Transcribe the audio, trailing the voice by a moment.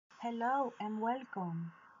Hello and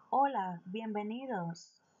welcome. Hola,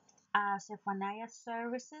 bienvenidos a Zephaniyah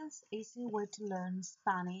Services Easy Way to Learn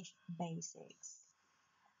Spanish Basics.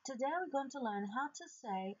 Today we're going to learn how to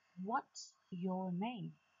say what's your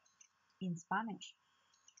name in Spanish.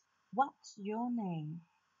 What's your name?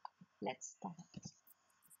 Let's start.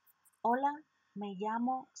 Hola, me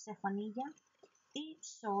llamo Zephaniyah y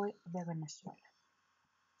soy de Venezuela.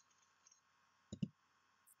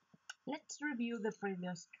 Let's review the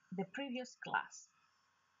previous class.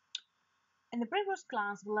 In the previous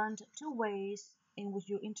class, we learned two ways in which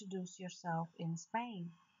you introduce yourself in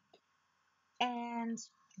Spain. And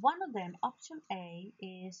one of them, option A,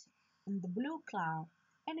 is in the blue cloud,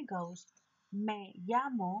 and it goes, Me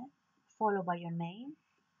llamo, followed by your name,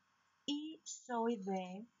 y soy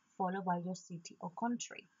de, followed by your city or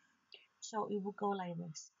country. So it will go like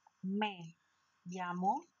this. Me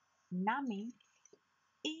llamo Nami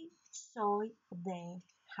y soy de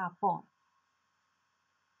Japón.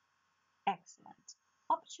 Excellent.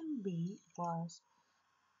 Option B was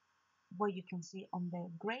where you can see on the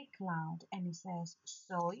gray cloud and it says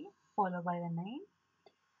soy followed by the name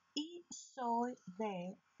y soy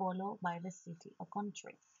de followed by the city or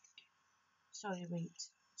country. So it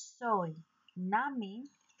reads soy Nami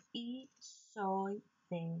y soy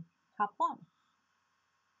de Japón.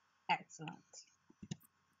 Excellent.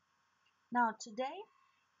 Now today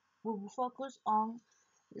we will focus on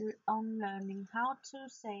learning how to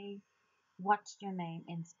say what's your name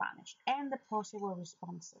in Spanish and the possible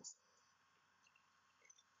responses.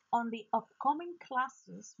 On the upcoming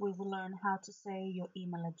classes, we will learn how to say your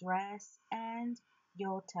email address and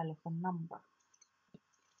your telephone number.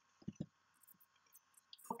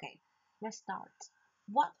 Okay, let's start.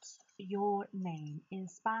 What's your name in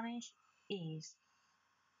Spanish is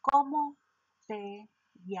 ¿Cómo te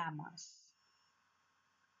llamas?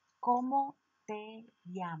 ¿Cómo te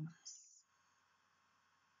llamas?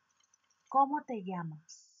 ¿Cómo te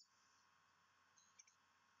llamas?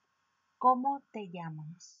 ¿Cómo te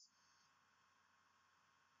llamas?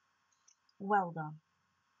 Well done.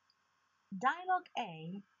 Dialogue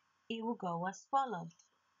A, it will go as follows.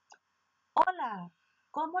 Hola,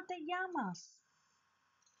 ¿cómo te llamas?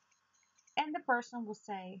 And the person will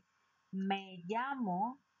say, Me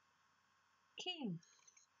llamo Kim.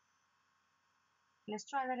 Let's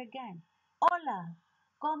try that again. Hola,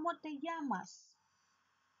 ¿cómo te llamas?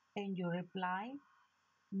 And you reply,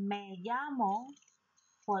 Me llamo,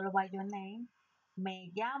 followed by your name,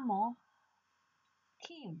 Me llamo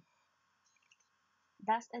Kim.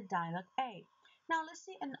 That's a dialogue A. Now let's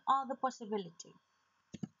see another possibility.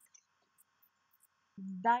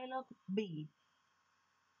 Dialogue B.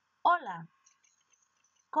 Hola,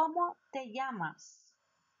 ¿cómo te llamas?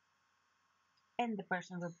 And the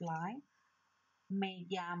person reply, Me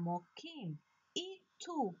llamo Kim. ¿Y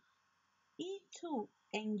tú? ¿Y tú?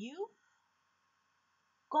 And you?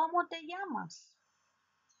 ¿Cómo te llamas?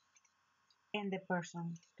 And the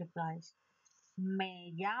person replies,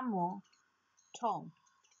 Me llamo Tom.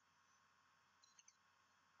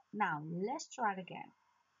 Now, let's try it again.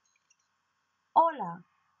 Hola,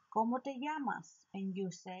 ¿cómo te llamas? And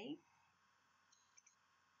you say,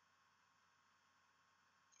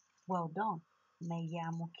 Well done, me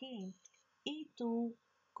llamo Kim. ¿Y tú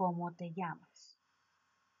cómo te llamas?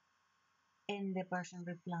 And the person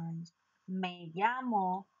replies, Me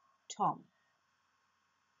llamo Tom.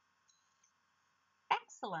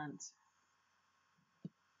 Excellent.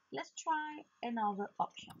 Let's try another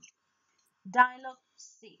option. Dialogue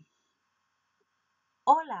C.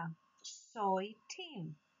 Hola, soy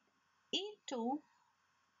Tim. ¿Y tú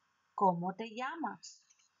cómo te llamas?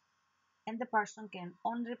 And the person can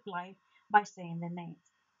only reply by saying the name,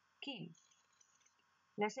 Kim.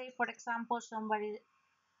 Let's say, for example, somebody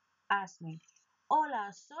asks me,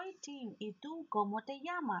 Hola, soy Tim. ¿Y tú cómo te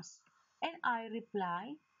llamas? And I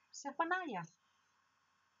reply, Zephaniyah.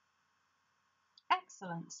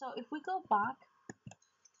 Excellent. So if we go back,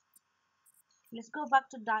 let's go back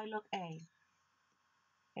to dialogue A.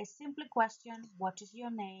 A simple question, what is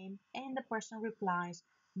your name? And the person replies,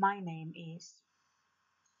 my name is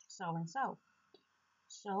so and so.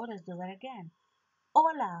 So let's do that again.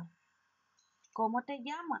 Hola, ¿cómo te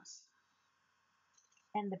llamas?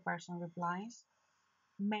 And the person replies,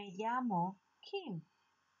 Me llamo Kim.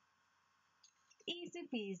 Easy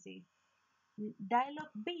peasy.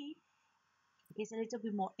 Dialogue B is a little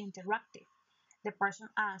bit more interactive. The person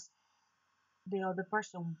asks the other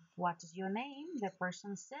person, what is your name? The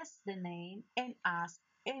person says the name and asks,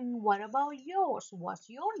 and what about yours? What's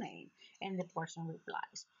your name? And the person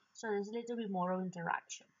replies. So there's a little bit more of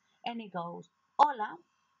interaction. And it goes, Hola,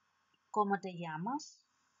 ¿cómo te llamas?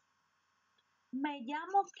 Me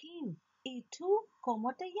llamo Kim. ¿Y tú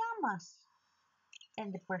cómo te llamas?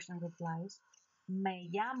 And the person replies, Me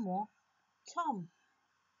llamo Tom.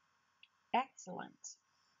 Excellent.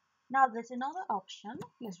 Now there's another option.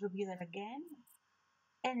 Let's review that again.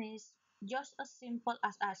 And it's just as simple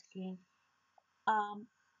as asking, um,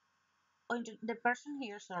 the person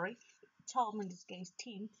here, sorry, Tom, in this case,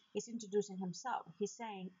 Tim, is introducing himself. He's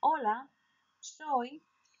saying, Hola, soy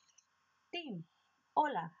Tim.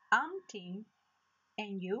 Hola, I'm Tim.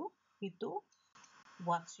 And you? ¿Y tú?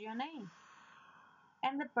 What's your name?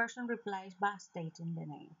 And the person replies by stating the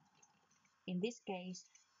name. In this case,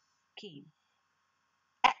 Kim.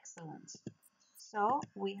 Excellent. So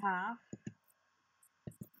we have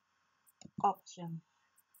option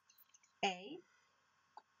A,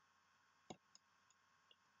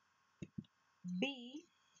 B,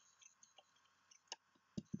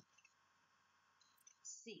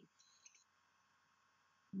 C.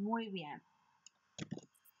 Muy bien.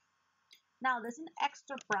 Now there's an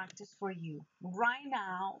extra practice for you right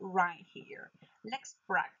now, right here. Let's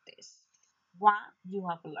practice what you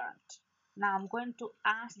have learned. Now I'm going to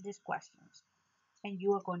ask these questions and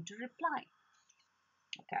you are going to reply.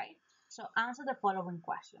 Okay? So answer the following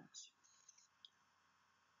questions.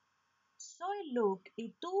 Soy Luke,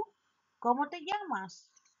 ¿y tú cómo te llamas?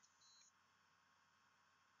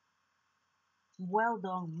 Well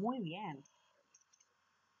done, muy bien.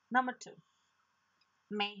 Number 2.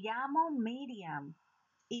 Me llamo Miriam.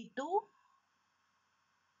 ¿Y tú?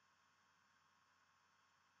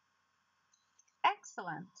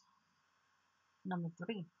 Excellent. Number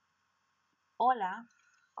 3. Hola,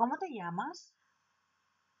 ¿cómo te llamas?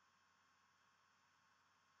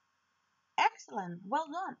 Excellent. Well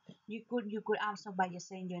done. You could answer by just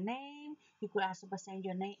saying your name. You could answer by saying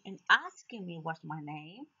your name and asking me what's my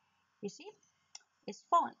name. You see? It's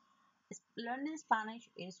fun. Learning Spanish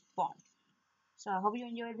is fun. So I hope you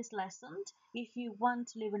enjoyed this lesson. If you want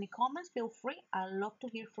to leave any comments, feel free. I'd love to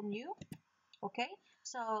hear from you. Okay?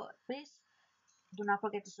 So please do not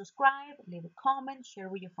forget to subscribe, leave a comment, share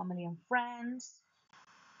with your family and friends.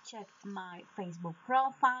 Check my Facebook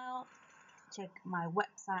profile. Check my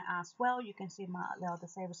website as well. You can see the other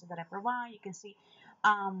services that I provide. You can see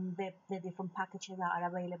the different packages that are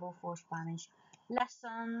available for Spanish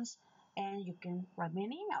lessons. And you can write me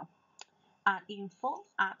an email at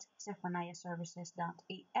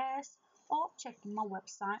info@zephaniyahservices.es or check my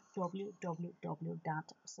website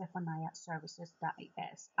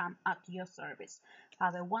www.zephaniyahservices.es. I'm at your service.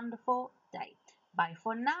 Have a wonderful day. Bye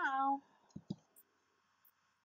for now.